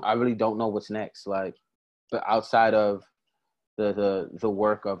really don't know what's next. Like, but outside of the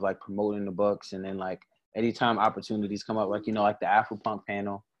work of like promoting the books, and then like anytime opportunities come up, like, you know, like the Afropunk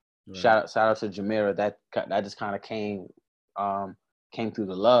panel. Right. Shout out to Jamira. That just kind of came through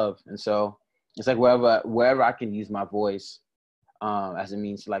the love, and so it's like wherever I can use my voice as a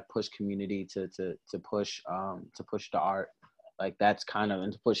means to like push community, to push the art, like that's kind of,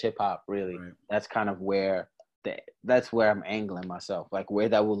 and to push hip hop really. Right. That's kind of where that's where I'm angling myself. Like where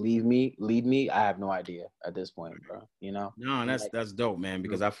that will lead me, I have no idea at this point, bro. You know? No, and that's dope, man,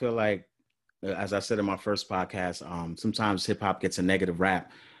 because I feel like as I said in my first podcast, sometimes hip hop gets a negative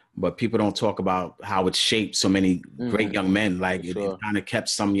rap, but people don't talk about how it shaped so many great young men. Like it kind of kept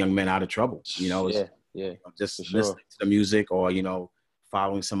some young men out of trouble, you know, just listening to the music, or, you know,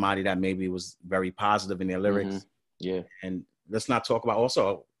 following somebody that maybe was very positive in their lyrics. Yeah. And let's not talk about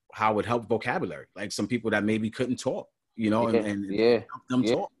also how it helped vocabulary. Like some people that maybe couldn't talk, you know, and helped them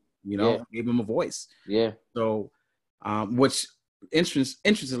talk, you know, gave them a voice. Yeah. So, which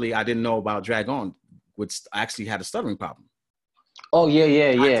interestingly, I didn't know about Drag On, which actually had a stuttering problem. Oh yeah.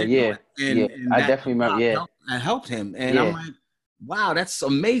 And I definitely remember. That helped him, and I'm like, wow, that's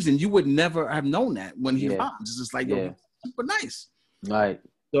amazing. You would never have known that when he rhymes. It's just like, yo, he's super nice. Right.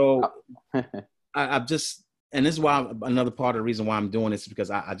 So I've just, and this is why another part of the reason why I'm doing this is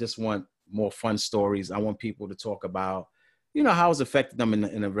because I just want more fun stories. I want people to talk about, you know, how it's affected them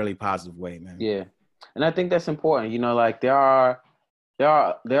in a really positive way, man. Yeah, and I think that's important. You know, like there are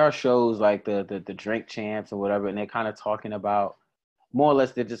shows like the Drink Champs or whatever, and they're kind of talking about, more or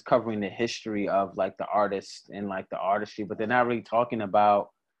less, they're just covering the history of like the artist and like the artistry, but they're not really talking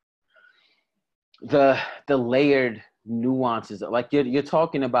about the layered nuances. Like you're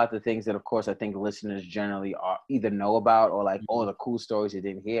talking about the things that, of course, I think listeners generally are either know about, or like all the cool stories you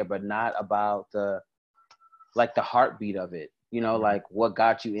didn't hear, but not about the heartbeat of it. You know, like what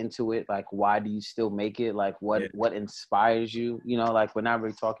got you into it? Like, why do you still make it? Like what inspires you? You know, like we're not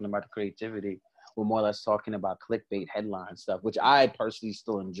really talking about the creativity. We're more or less talking about clickbait headline stuff, which I personally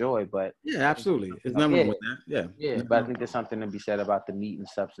still enjoy. But yeah, absolutely, it's nothing wrong with that. Yeah. But I think there's something to be said about the meat and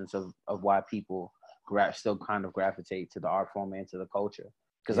substance of why people still kind of gravitate to the art form and to the culture.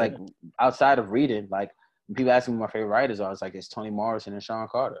 Because like outside of reading, like when people ask me what my favorite writers are, it's like it's Toni Morrison and Sean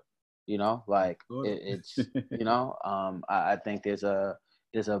Carter. You know, like it's you know, I think there's a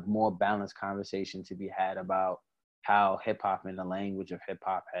more balanced conversation to be had about how hip hop and the language of hip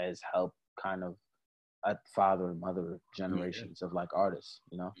hop has helped kind of father and mother generations of like artists,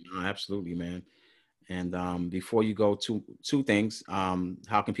 you know? Absolutely, man. And before you go, two things.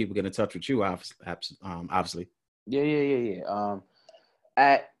 How can people get in touch with you? Obviously. Yeah.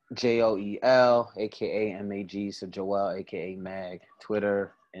 At JOEL, aka MAG, so Joel, aka Mag,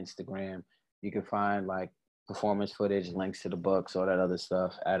 Twitter, Instagram. You can find like performance footage, links to the books, all that other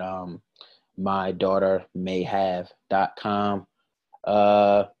stuff at mydaughtermayhave.com.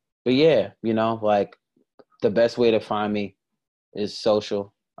 But yeah, you know, like the best way to find me is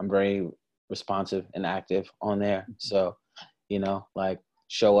social. I'm very responsive and active on there. So, you know, like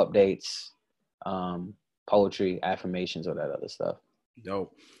show updates, poetry, affirmations, all that other stuff.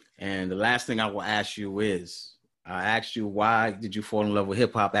 Dope. And the last thing I will ask you is, I asked you, why did you fall in love with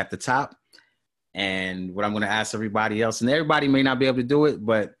hip hop at the top? And what I'm going to ask everybody else, and everybody may not be able to do it,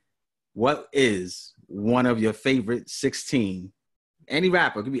 but what is one of your favorite 16? Any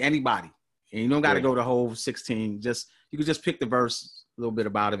rapper, it could be anybody. And you don't got to go the whole 16. You could just pick the verse, a little bit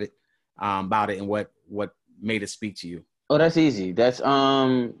about it, and what made it speak to you. Oh, that's easy. That's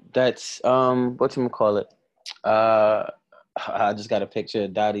whatchamacallit? I just got a picture.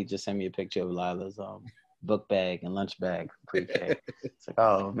 Dottie just sent me a picture of Lila's book bag and lunch bag pre-K. It's like,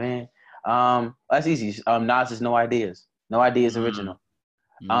 oh man. That's easy. Nas is No Ideas. No Ideas original.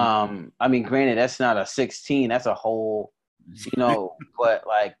 I mean, granted, that's not a 16. That's a whole, you know, but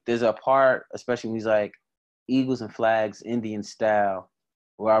like there's a part, especially when he's like Eagles and Flags, Indian style,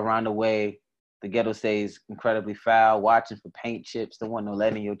 where around the way the ghetto stays incredibly foul, watching for paint chips, don't want no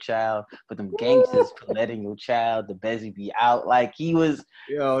letting your child, but them gangsters for letting your child, the Bezzy be out. Like he was,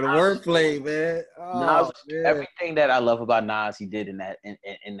 the wordplay, man. Nas, everything that I love about Nas, he did in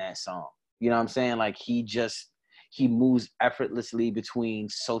that song. You know what I'm saying? Like he moves effortlessly between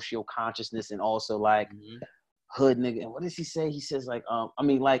social consciousness and also like hood nigga. And what does he say? He says like, I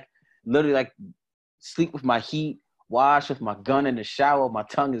mean, like literally like sleep with my heat, wash with my gun in the shower, my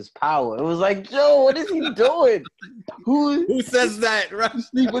tongue is power. It was like, yo, what is he doing? Who says that? Right?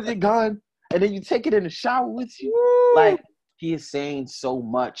 Sleep with your gun and then you take it in the shower with you. Woo! Like he is saying so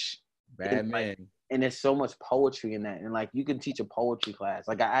much. Bad man. Like, and there's so much poetry in that. And like you can teach a poetry class.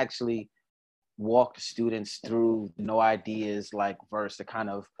 Like I actually walked students through No Ideas like verse to kind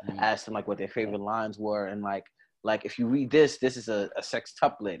of ask them like what their favorite lines were, and like if you read this is a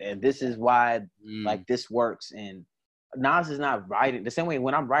sextuplet and this is why like this works. And Nas is not writing the same way.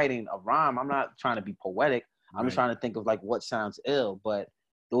 When I'm writing a rhyme, I'm not trying to be poetic. I'm just trying to think of like what sounds ill. But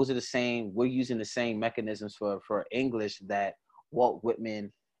those are the same. We're using the same mechanisms for English that Walt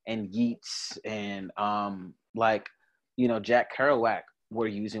Whitman and Yeats and like, you know, Jack Kerouac were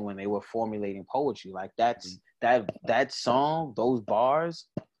using when they were formulating poetry. Like that's that song, those bars,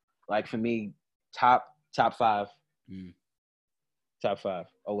 like for me, top five. Top five.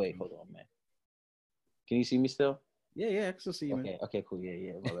 Oh wait, hold on, man. Can you see me still? Yeah, I can still see you, man. Okay, cool.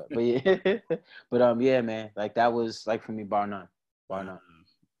 Yeah. But yeah, but yeah, man. Like that was like for me, bar none.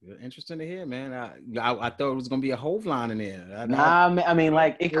 Interesting to hear, man. I thought it was gonna be a Hove line in there. I mean,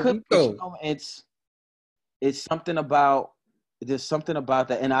 like it could. It's something about. There's something about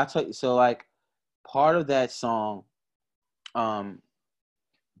that, and I'll tell you. So like, part of that song, that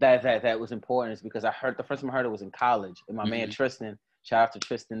was important is because I heard the first time I heard it was in college, and my man Tristan, shout out to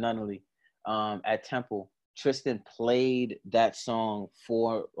Tristan Nunnally, at Temple. Tristan played that song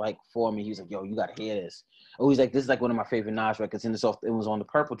for me. He was like, "Yo, you gotta hear this." Oh, he's like, "This is like one of my favorite Nas records." And it was on the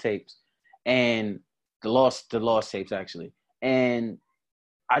Purple tapes, and the Lost tapes actually. And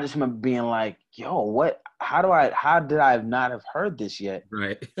I just remember being like, "Yo, what? How did I not have heard this yet?"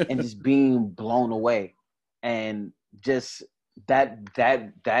 Right. And just being blown away, and just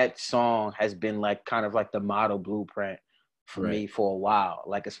that song has been like kind of like the model blueprint for me for a while.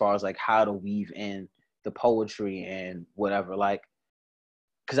 Like as far as like how to weave in the poetry and whatever, like,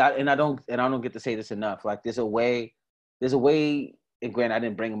 cause I don't get to say this enough. Like there's a way, and granted I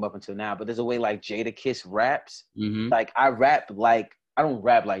didn't bring him up until now, but there's a way like Jadakiss raps. Like I don't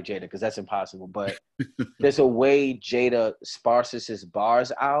rap like Jada because that's impossible, but there's a way Jada sparses his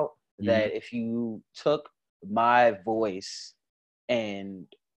bars out that if you took my voice and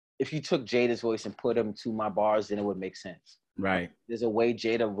if you took Jada's voice and put him to my bars, then it would make sense. Right. There's a way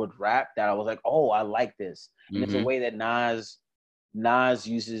Jada would rap that I was like, oh, I like this. And there's a way that Nas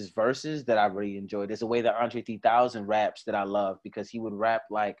uses verses that I really enjoy. There's a way that Andre 3000 raps that I love because he would rap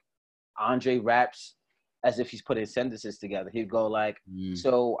like Andre raps as if he's putting sentences together. He'd go like,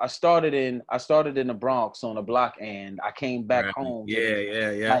 so I started in the Bronx on a block and I came back home.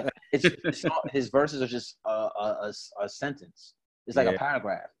 Yeah. Like, it's not, his verses are just a sentence. It's like a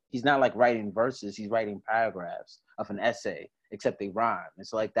paragraph. He's not like writing verses. He's writing paragraphs of an essay, except they rhyme. And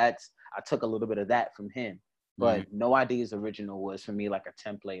so like I took a little bit of that from him. But No Ideas Original was for me like a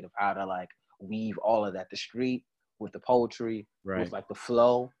template of how to like weave all of that. The street with the poetry, with like the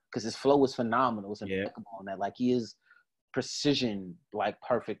flow. Because his flow was phenomenal. It was impeccable on that. Like he is precision, like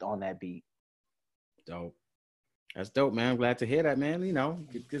perfect on that beat. Dope. That's dope, man. I'm glad to hear that, man. You know,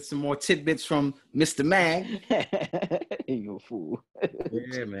 get some more tidbits from Mr. Mag. You a fool.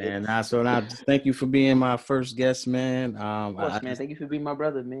 Yeah, man. So now, thank you for being my first guest, man. Of course, man. Thank you for being my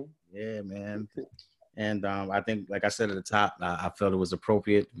brother, man. Yeah, man. And I think, like I said at the top, I felt it was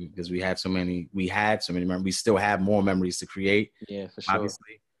appropriate because we had so many memories. We still have more memories to create. Yeah, for sure.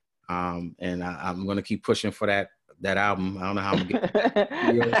 Obviously. And I'm going to keep pushing for that album. I don't know how I'm going to get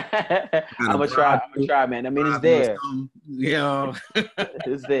I'm going to try, man. I mean, it's there. You know.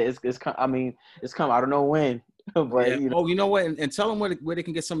 It's there. It's coming. I don't know when. But yeah. You know what? And tell them where they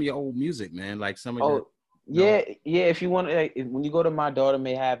can get some of your old music, man. Like some of yeah. If you want, when you go to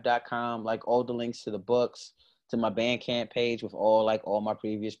mydaughtermayhave.com, like all the links to the books, to my Bandcamp page with all my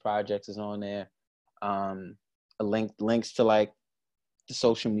previous projects is on there. Links to like the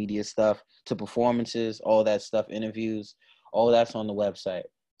social media stuff, to performances, all that stuff, interviews, all that's on the website.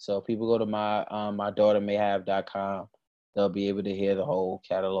 So if people go to mydaughtermayhave.com, they'll be able to hear the whole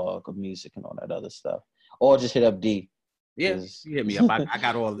catalog of music and all that other stuff. Or just hit up D. Yes, you hit me up. I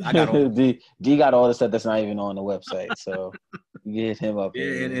got all. D got all the stuff that's not even on the website. So you hit him up.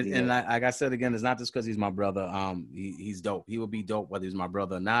 Yeah, and like I said again, it's not just because he's my brother. He's dope. He would be dope whether he's my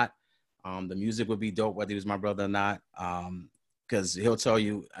brother or not. The music would be dope whether he was my brother or not. Because he'll tell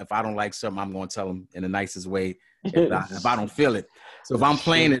you if I don't like something, I'm going to tell him in the nicest way if I don't feel it. So if I'm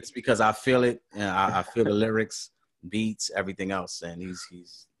playing it, it's because I feel it, and I feel the lyrics, beats, everything else, and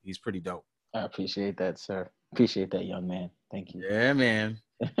he's pretty dope. I appreciate that, sir. Appreciate that, young man. Thank you. Yeah, man.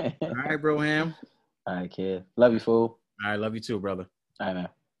 All right, bro, Ham. All right, kid. Love you, fool. All right, love you too, brother. All right, man.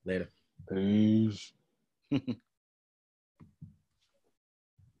 Later. Peace.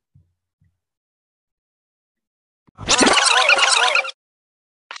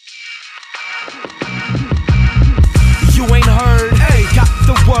 You ain't heard, hey, got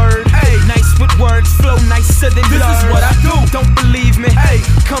the word, hey, nice with words, flow nicer than this blurs. Is what I do, don't believe me, hey,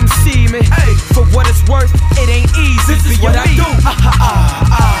 come see me, hey, for what it's worth, it ain't easy. This is what I do,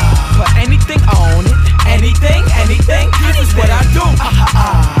 put anything on it, anything, this is what I do,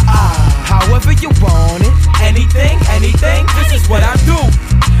 however you want it, anything, this is what I do.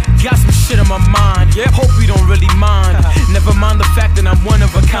 Got some shit on my mind, yeah, hope you don't really mind. Never mind the fact that I'm one of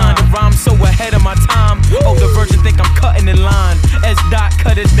a kind. The rhyme so ahead of my time. Oh, the virgin think I'm cutting in line. S-Dot,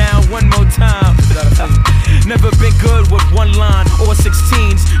 cut it down one more time. Never been good with one line or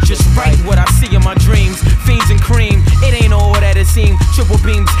 16s. Just write what I see in my dreams. Fiends and cream, it ain't all that it seems. Triple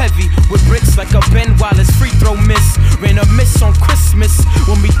beams heavy with bricks like a Ben Wallace free throw miss. Ran a miss on Christmas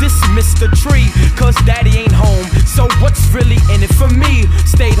when we dismissed the tree. cause daddy ain't home. So what's really in it for me?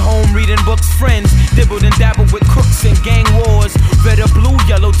 Stayed home reading books, friends dibbled and dabbled with crooks and gang wars. Red or blue,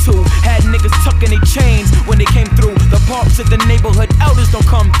 yellow too. Had niggas tucking their chains when they came through. The parks of the neighborhood elders don't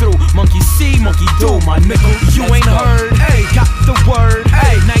come through. Monkey see, monkey do, my nigga. You ain't heard, hey, got the word,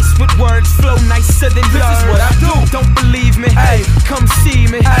 hey. Nice with words, flow nicer than yours. This is what I do. Don't believe me, hey, come see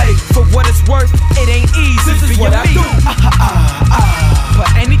me, hey. For what it's worth, it ain't easy. This is what I do. Put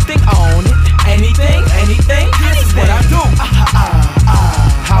anything on it, anything. This is what I do.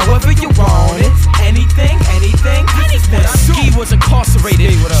 However you want it, anything. This is what I do. Ski was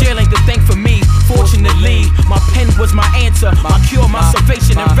incarcerated, jail ain't the thing for me. Fortunately, my pen was my answer, my cure, my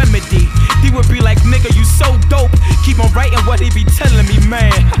salvation and remedy. He would be like, nigga, you so dope. Keep on writing what he be telling me,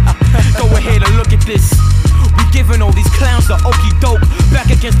 man. Go ahead and look at this. We giving all these clowns the okie dope.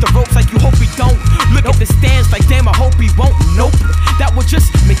 Back against the ropes like you hope he don't. Look at the stands like damn I hope he won't. Nope, that would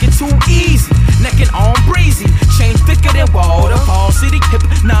just make it too easy. Neck and arm breezy, chain thicker than water. Fall City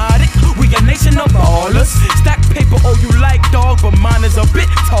hypnotic, we a nation of ballers. Stack paper, oh you like dog, but mine is a bit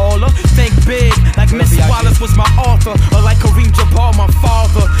taller. Think big, like Miss Wallace was my author, or like Kareem Jabbar my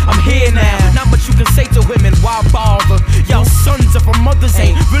father. I'm here now, not much you can say to women, why bother? Y'all sons of our mothers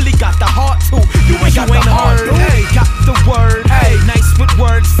ain't really got the heart to. You ain't got the heart, hey, got the word, hey. Nice with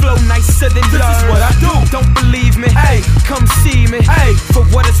words, flow nicer than yours. This is what I do. Don't believe me, hey, come see me, hey. For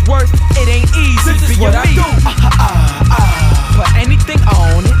what it's worth, it ain't easy. This is what I do. Put anything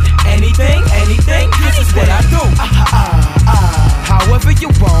on it, anything. This is what I do. However you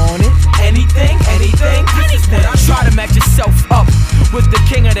want it, anything. This is what I do. Try to match yourself up with the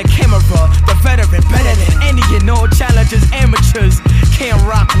king of the camera, the veteran, better than any and all challengers, amateurs. Can't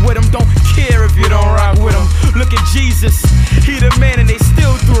rock with him, don't care if you don't rock with him. Look at Jesus, he the man and they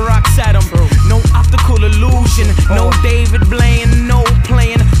still threw rocks at him. No optical illusion, no David Blaine, no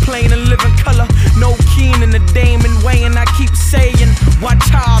playing, plain and living color. No Keenan, the Damon Wayne, I keep saying, watch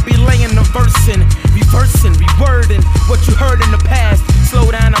how I be laying the versing, reversing, rewording what you heard in the past.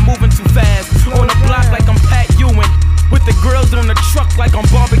 Slow down, I'm moving too fast. On the block like I'm Pat Ewing, with the girls on the truck like I'm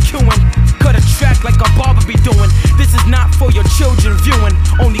barbecuing. Cut a track like a barber be doing. This is not for your children viewing,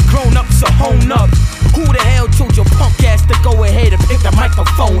 only grown ups are hone up. Who the hell told your punk ass to go ahead and pick the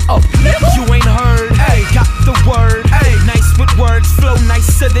microphone up? You ain't heard, hey, got the word, hey. Nice with words, flow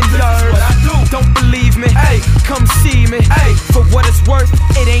nicer than yours. What I do. Don't believe me, hey, come see